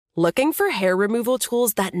Looking for hair removal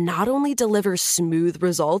tools that not only deliver smooth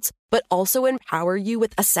results, but also empower you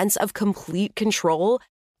with a sense of complete control?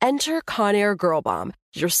 Enter Conair Girl Bomb,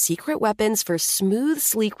 your secret weapons for smooth,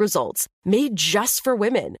 sleek results, made just for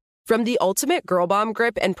women. From the ultimate Girl Bomb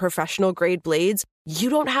grip and professional-grade blades, you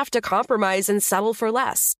don't have to compromise and settle for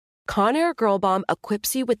less. Conair Girl Bomb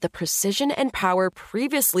equips you with the precision and power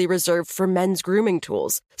previously reserved for men's grooming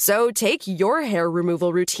tools. So take your hair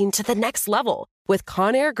removal routine to the next level with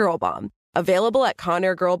Conair Girl Bomb. Available at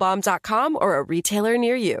ConairGirlBomb.com or a retailer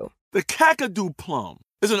near you. The Kakadu plum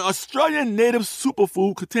is an Australian native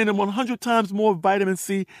superfood containing 100 times more vitamin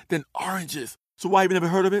C than oranges. So why have you never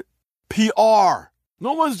heard of it? PR.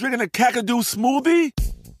 No one's drinking a Kakadu smoothie?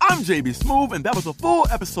 I'm JB Smoove, and that was a full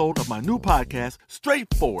episode of my new podcast,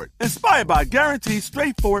 Straightforward, inspired by guaranteed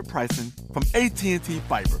straightforward pricing from AT&T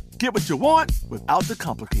Fiber. Get what you want without the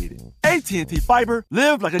complicated. AT&T Fiber,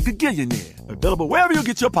 live like a gigillionaire. Available wherever you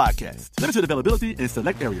get your podcasts. Limited availability in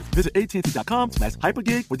select areas. Visit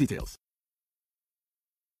AT&T.com/hypergig for details.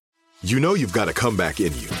 You know you've got a comeback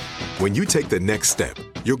in you. When you take the next step,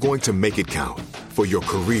 you're going to make it count. For your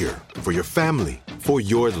career, for your family, for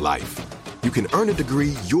your life. You can earn a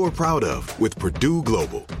degree you're proud of with Purdue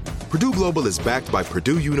Global. Purdue Global is backed by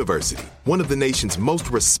Purdue University, one of the nation's most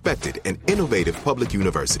respected and innovative public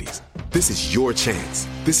universities. This is your chance.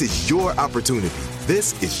 This is your opportunity.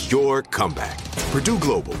 This is your comeback. Purdue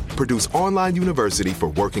Global, Purdue's online university for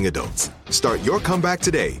working adults. Start your comeback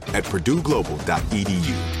today at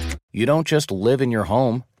purdueglobal.edu. You don't just live in your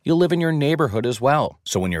home, you live in your neighborhood as well.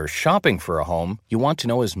 So when you're shopping for a home, you want to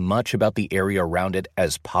know as much about the area around it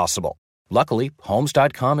as possible. Luckily,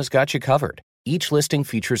 Homes.com has got you covered. Each listing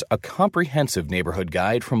features a comprehensive neighborhood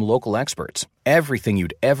guide from local experts. Everything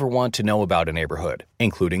you'd ever want to know about a neighborhood,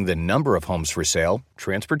 including the number of homes for sale,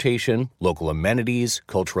 transportation, local amenities,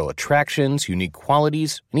 cultural attractions, unique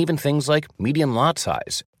qualities, and even things like median lot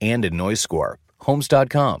size and a noise score.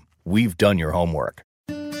 Homes.com. We've done your homework.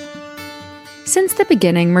 Since the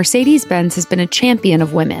beginning, Mercedes-Benz has been a champion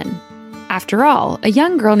of women. After all, a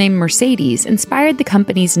young girl named Mercedes inspired the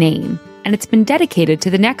company's name, and it's been dedicated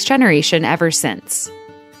to the next generation ever since.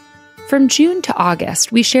 From June to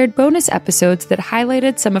August, we shared bonus episodes that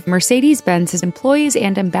highlighted some of Mercedes-Benz's employees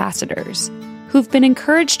and ambassadors who've been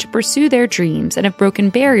encouraged to pursue their dreams and have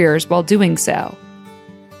broken barriers while doing so.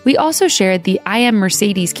 We also shared the I Am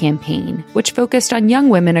Mercedes campaign, which focused on young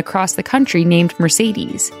women across the country named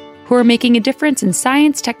Mercedes, who are making a difference in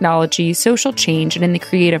science, technology, social change, and in the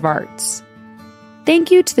creative arts.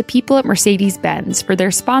 Thank you to the people at Mercedes-Benz for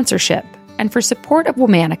their sponsorship and for support of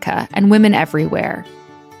Womanica and women everywhere.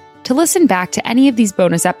 To listen back to any of these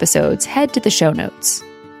bonus episodes, head to the show notes.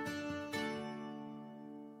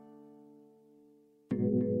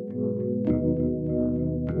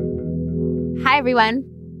 Hi, everyone.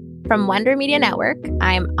 From Wonder Media Network,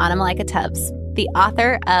 I'm Anna Malika Tubbs, the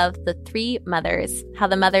author of The Three Mothers, How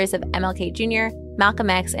the Mothers of MLK Jr., Malcolm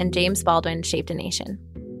X, and James Baldwin Shaped a Nation.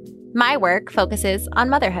 My work focuses on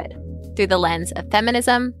motherhood through the lens of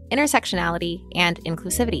feminism, intersectionality, and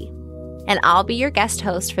inclusivity. And I'll be your guest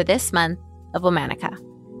host for this month of Womanica.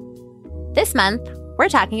 This month, we're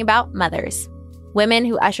talking about mothers, women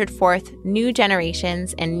who ushered forth new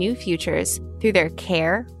generations and new futures through their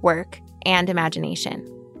care, work, and imagination.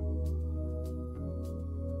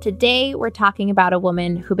 Today, we're talking about a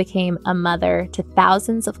woman who became a mother to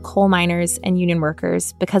thousands of coal miners and union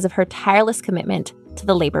workers because of her tireless commitment to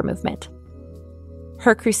the labor movement.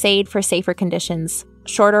 Her crusade for safer conditions,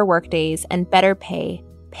 shorter workdays, and better pay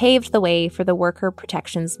paved the way for the worker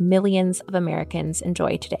protections millions of Americans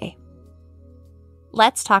enjoy today.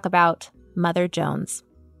 Let's talk about Mother Jones.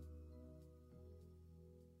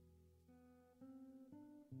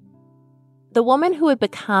 The woman who would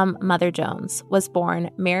become Mother Jones was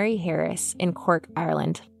born Mary Harris in Cork,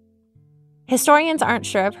 Ireland. Historians aren't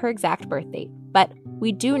sure of her exact birth date, but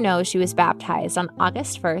we do know she was baptized on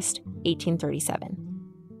August 1st, 1837.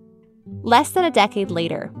 Less than a decade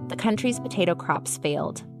later, the country's potato crops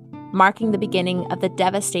failed, marking the beginning of the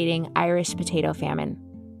devastating Irish potato famine.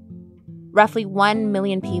 Roughly 1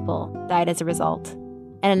 million people died as a result,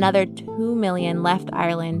 and another 2 million left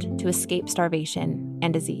Ireland to escape starvation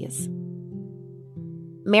and disease.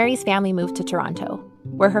 Mary's family moved to Toronto,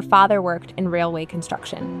 where her father worked in railway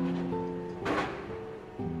construction.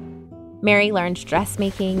 Mary learned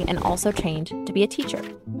dressmaking and also trained to be a teacher.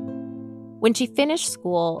 When she finished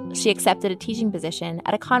school, she accepted a teaching position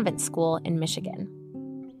at a convent school in Michigan.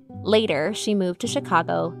 Later, she moved to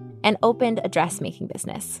Chicago and opened a dressmaking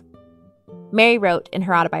business. Mary wrote in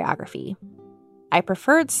her autobiography, "I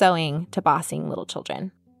preferred sewing to bossing little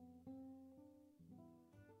children."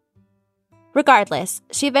 Regardless,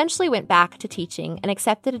 she eventually went back to teaching and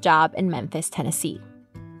accepted a job in Memphis, Tennessee.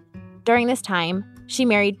 During this time, she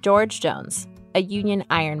married George Jones, a union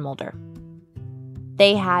iron molder.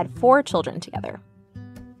 They had 4 children together.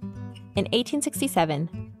 In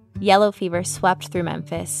 1867, yellow fever swept through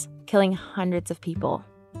Memphis, killing hundreds of people.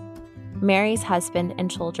 Mary's husband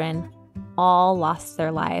and children all lost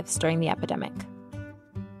their lives during the epidemic.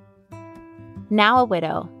 Now a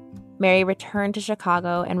widow, Mary returned to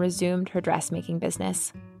Chicago and resumed her dressmaking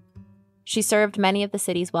business. She served many of the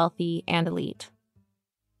city's wealthy and elite.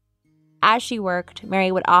 As she worked,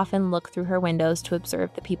 Mary would often look through her windows to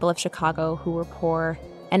observe the people of Chicago who were poor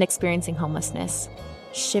and experiencing homelessness,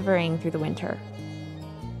 shivering through the winter.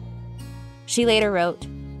 She later wrote,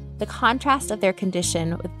 "The contrast of their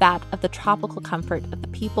condition with that of the tropical comfort of the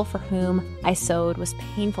people for whom I sewed was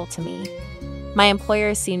painful to me. My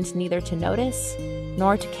employers seemed neither to notice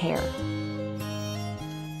nor to care."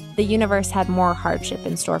 The universe had more hardship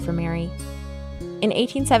in store for Mary. In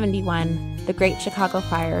 1871, the Great Chicago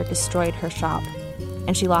Fire destroyed her shop,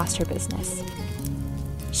 and she lost her business.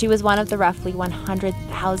 She was one of the roughly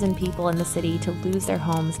 100,000 people in the city to lose their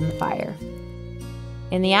homes in the fire.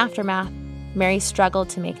 In the aftermath, Mary struggled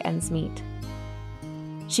to make ends meet.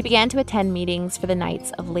 She began to attend meetings for the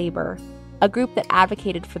Knights of Labor, a group that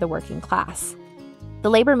advocated for the working class. The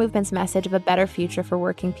labor movement's message of a better future for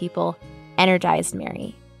working people energized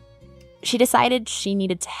Mary. She decided she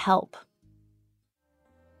needed to help.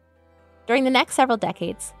 During the next several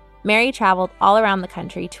decades, Mary traveled all around the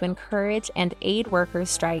country to encourage and aid workers'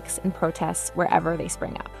 strikes and protests wherever they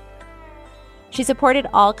sprang up. She supported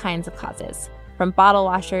all kinds of causes, from bottle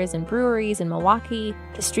washers and breweries in Milwaukee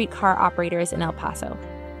to streetcar operators in El Paso.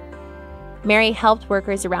 Mary helped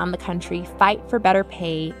workers around the country fight for better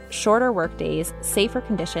pay, shorter workdays, safer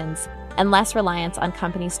conditions, and less reliance on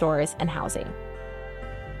company stores and housing.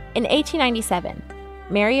 In 1897,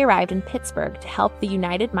 Mary arrived in Pittsburgh to help the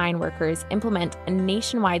United Mine Workers implement a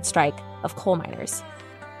nationwide strike of coal miners.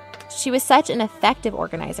 She was such an effective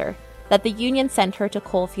organizer that the union sent her to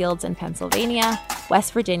coal fields in Pennsylvania,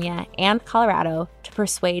 West Virginia, and Colorado to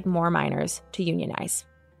persuade more miners to unionize.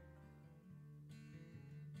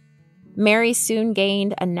 Mary soon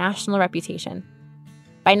gained a national reputation.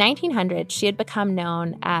 By 1900, she had become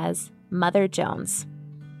known as Mother Jones.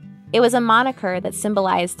 It was a moniker that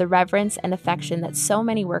symbolized the reverence and affection that so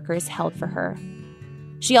many workers held for her.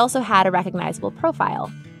 She also had a recognizable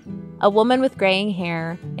profile, a woman with graying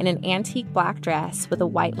hair in an antique black dress with a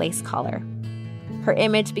white lace collar. Her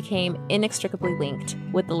image became inextricably linked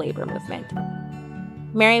with the labor movement.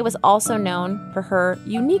 Mary was also known for her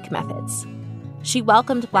unique methods. She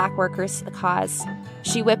welcomed Black workers to the cause.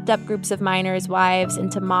 She whipped up groups of miners' wives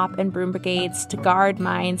into mop and broom brigades to guard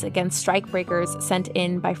mines against strikebreakers sent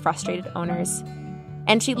in by frustrated owners.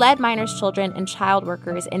 And she led miners' children and child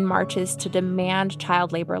workers in marches to demand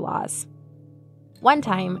child labor laws. One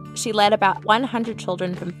time, she led about 100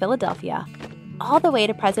 children from Philadelphia all the way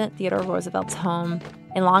to President Theodore Roosevelt's home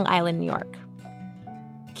in Long Island, New York.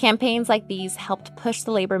 Campaigns like these helped push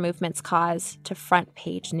the labor movement's cause to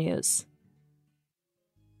front-page news.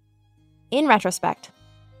 In retrospect,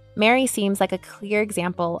 Mary seems like a clear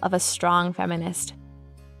example of a strong feminist,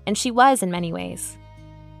 and she was in many ways.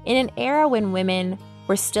 In an era when women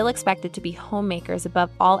were still expected to be homemakers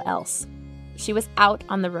above all else, she was out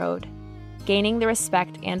on the road, gaining the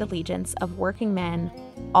respect and allegiance of working men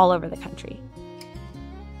all over the country.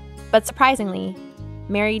 But surprisingly,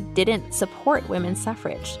 Mary didn't support women's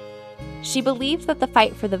suffrage. She believed that the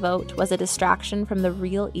fight for the vote was a distraction from the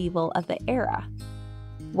real evil of the era: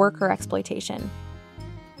 worker exploitation.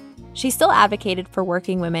 She still advocated for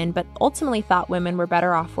working women, but ultimately thought women were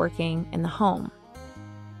better off working in the home.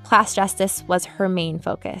 Class justice was her main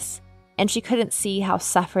focus, and she couldn't see how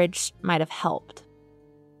suffrage might have helped.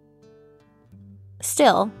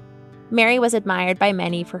 Still, Mary was admired by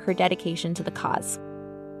many for her dedication to the cause.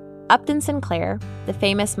 Upton Sinclair, the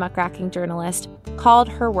famous muckraking journalist, called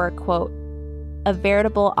her work, quote, "a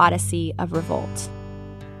veritable odyssey of revolt."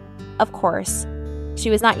 Of course, she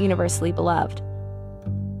was not universally beloved.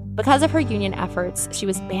 Because of her union efforts, she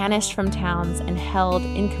was banished from towns and held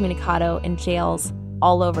incommunicado in jails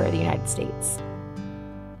all over the United States.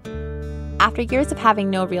 After years of having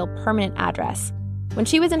no real permanent address, when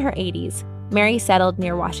she was in her 80s, Mary settled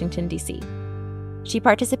near Washington, D.C. She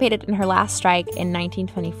participated in her last strike in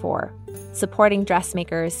 1924, supporting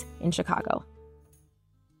dressmakers in Chicago.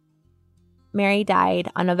 Mary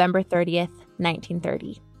died on November 30th,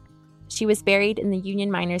 1930. She was buried in the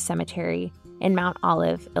Union Miners Cemetery in Mount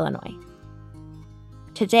Olive, Illinois.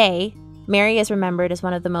 Today, Mary is remembered as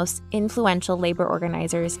one of the most influential labor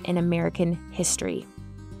organizers in American history.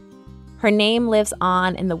 Her name lives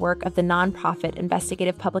on in the work of the nonprofit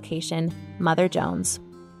investigative publication Mother Jones,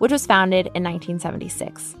 which was founded in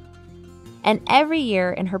 1976. And every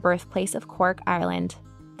year in her birthplace of Cork, Ireland,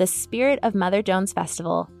 the Spirit of Mother Jones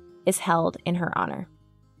Festival is held in her honor.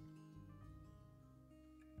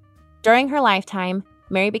 During her lifetime,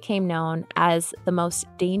 Mary became known as the most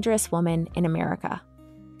dangerous woman in America.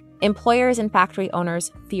 Employers and factory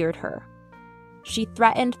owners feared her. She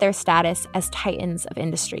threatened their status as titans of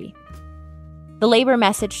industry. The labor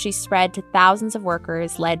message she spread to thousands of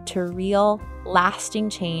workers led to real, lasting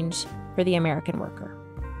change for the American worker.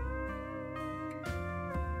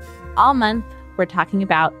 All month, we're talking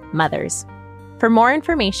about mothers. For more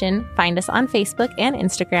information, find us on Facebook and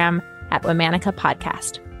Instagram at Womanica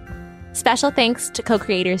Podcast. Special thanks to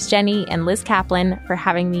co-creators Jenny and Liz Kaplan for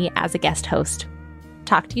having me as a guest host.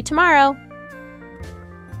 Talk to you tomorrow.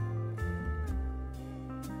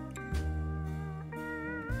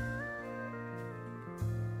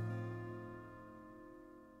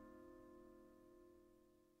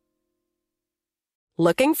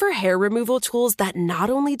 Looking for hair removal tools that not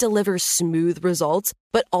only deliver smooth results,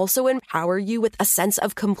 but also empower you with a sense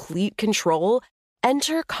of complete control?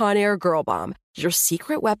 Enter Conair Girl Bomb, your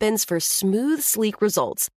secret weapons for smooth, sleek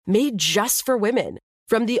results, made just for women.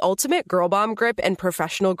 From the ultimate Girl Bomb grip and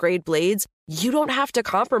professional-grade blades, you don't have to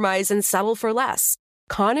compromise and settle for less.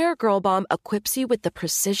 Conair Girl Bomb equips you with the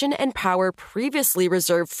precision and power previously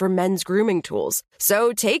reserved for men's grooming tools.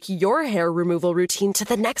 So take your hair removal routine to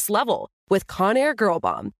the next level with Conair Girl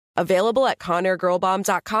Bomb. Available at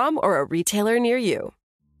ConairGirlBomb.com or a retailer near you.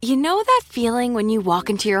 You know that feeling when you walk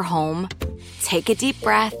into your home, take a deep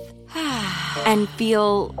breath, and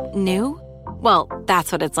feel new? Well,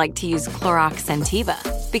 that's what it's like to use Clorox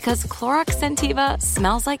Scentiva. Because Clorox Scentiva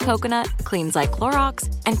smells like coconut, cleans like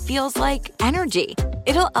Clorox, and feels like energy.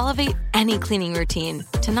 It'll elevate any cleaning routine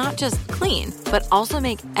to not just clean, but also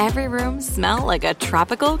make every room smell like a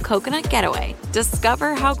tropical coconut getaway.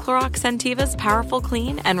 Discover how Clorox Scentiva's powerful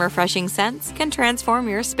clean and refreshing scents can transform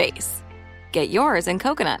your space. Get yours in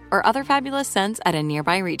coconut or other fabulous scents at a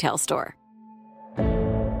nearby retail store.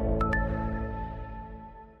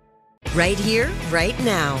 Right here, right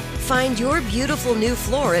now. Find your beautiful new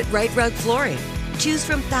floor at Rite Rug Flooring. Choose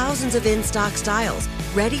from thousands of in-stock styles,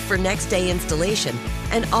 ready for next day installation,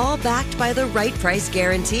 and all backed by the right price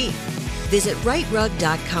guarantee. Visit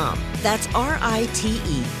riterug.com. That's RITERUG.com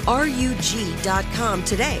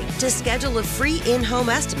today to schedule a free in-home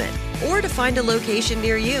estimate or to find a location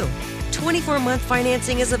near you. 24-month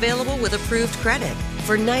financing is available with approved credit.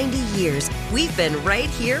 For 90 years, we've been right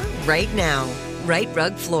here, right now. Rite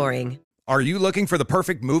Rug Flooring. Are you looking for the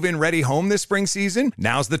perfect move-in ready home this spring season?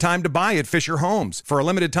 Now's the time to buy at Fisher Homes. For a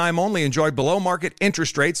limited time only, enjoy below-market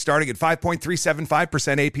interest rates starting at 5.375%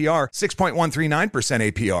 APR,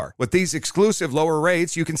 6.139% APR. With these exclusive lower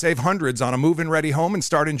rates, you can save hundreds on a move-in ready home and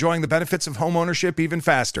start enjoying the benefits of homeownership even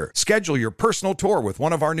faster. Schedule your personal tour with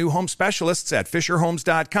one of our new home specialists at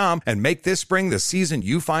FisherHomes.com and make this spring the season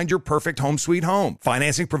you find your perfect home sweet home.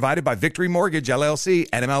 Financing provided by Victory Mortgage, LLC,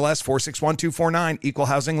 NMLS 461249, Equal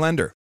Housing Lender.